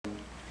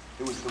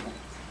it was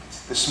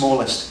the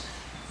smallest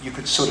you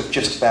could sort of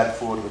just about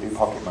afford with your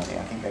pocket money.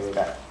 I think they were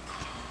about,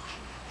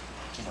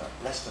 you know,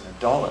 less than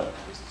 $1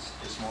 was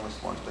the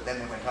smallest ones, but then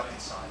they went up in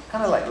size.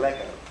 Kind of like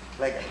Legos,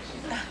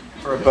 you know.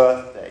 For a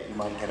birthday, you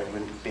might get a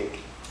really big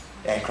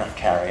aircraft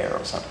carrier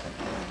or something.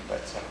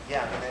 But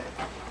yeah, I mean,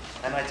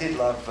 and I did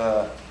love,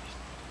 I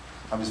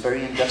was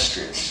very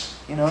industrious,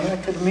 you know, and I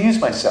could amuse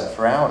myself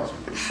for hours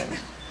with these things.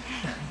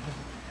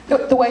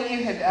 The way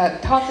you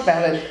had talked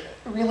about it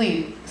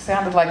really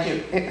sounded like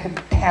it had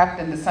tapped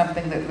into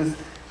something that was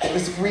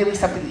really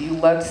something that you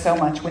loved so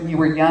much when you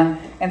were young.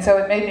 And so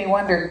it made me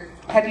wonder,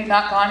 had you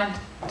not gone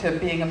into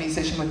being a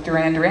musician with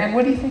Duran Duran,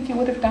 what do you think you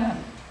would have done?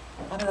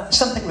 I don't know,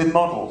 something with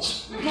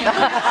models. Industrial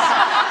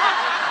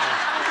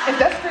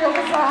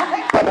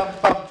design?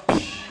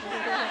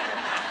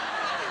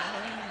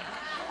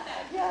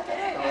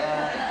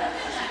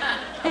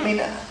 I mean,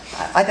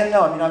 I don't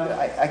know. I mean,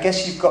 I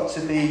guess you've got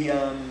to be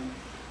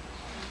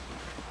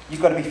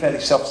fairly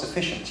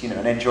self-sufficient, you know,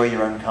 and enjoy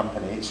your own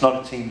company. It's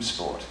not a team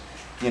sport,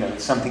 you know.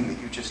 It's something that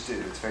you just do.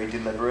 It's very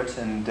deliberate,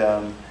 and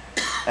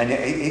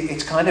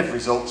it's kind of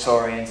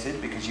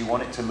results-oriented because you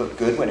want it to look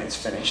good when it's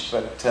finished.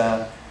 But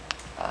yeah,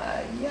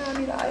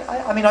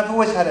 I mean, I've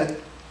always had a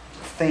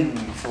thing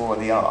for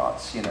the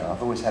arts, you know.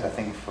 I've always had a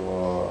thing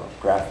for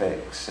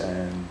graphics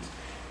and,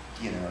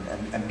 you know,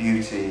 and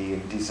beauty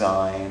and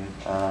design.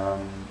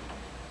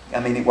 I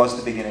mean, it was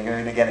the beginning.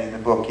 And again, in the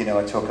book, you know,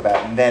 I talk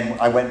about, and then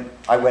I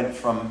went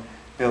from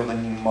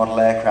building model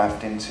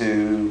aircraft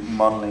into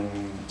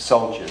modeling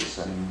soldiers,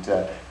 and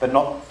but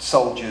not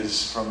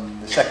soldiers from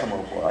the Second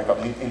World War. I got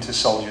into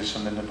soldiers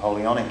from the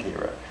Napoleonic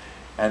era,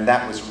 and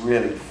that was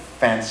really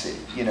fancy.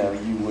 You know,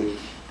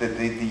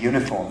 the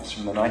uniforms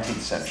from the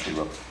 19th century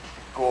were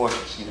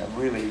gorgeous. You know,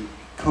 really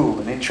cool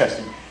and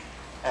interesting.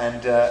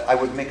 And I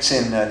would mix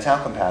in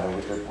talcum powder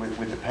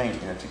with the paint,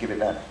 you know, to give it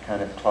that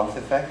kind of cloth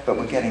effect. But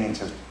we're getting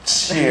into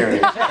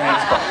serious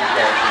transpotting.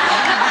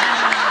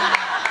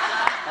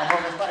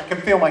 I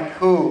can feel my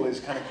cool is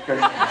kind of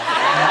going.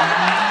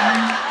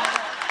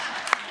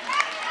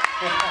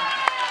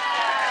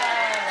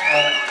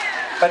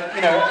 But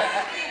you know,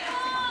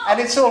 and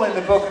it's all in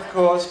the book, of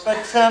course.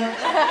 But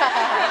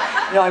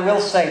you know, I will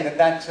say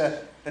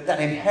that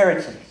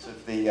inheritance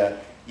of the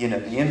you know,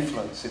 the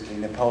influence of the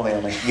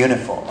Napoleonic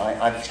uniform,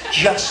 I've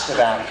just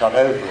about got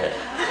over it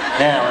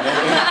now,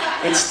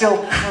 and it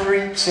still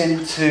creeps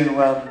into,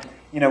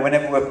 you know,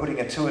 whenever we're putting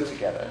a tour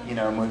together, you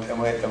know, and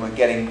we're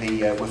getting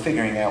we're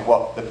figuring out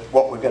what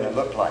we're going to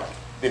look like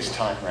this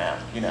time round,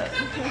 you know,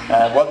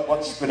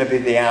 what's going to be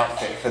the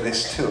outfit for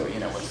this tour, you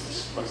know,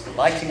 what's the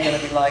lighting going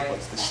to be like,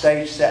 what's the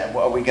stage set, and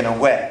what are we going to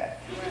wear?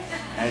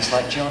 And it's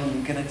like, John,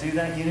 you going to do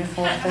that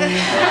uniform thing?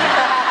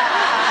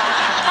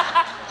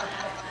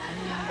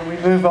 Can we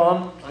move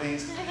on,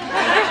 please?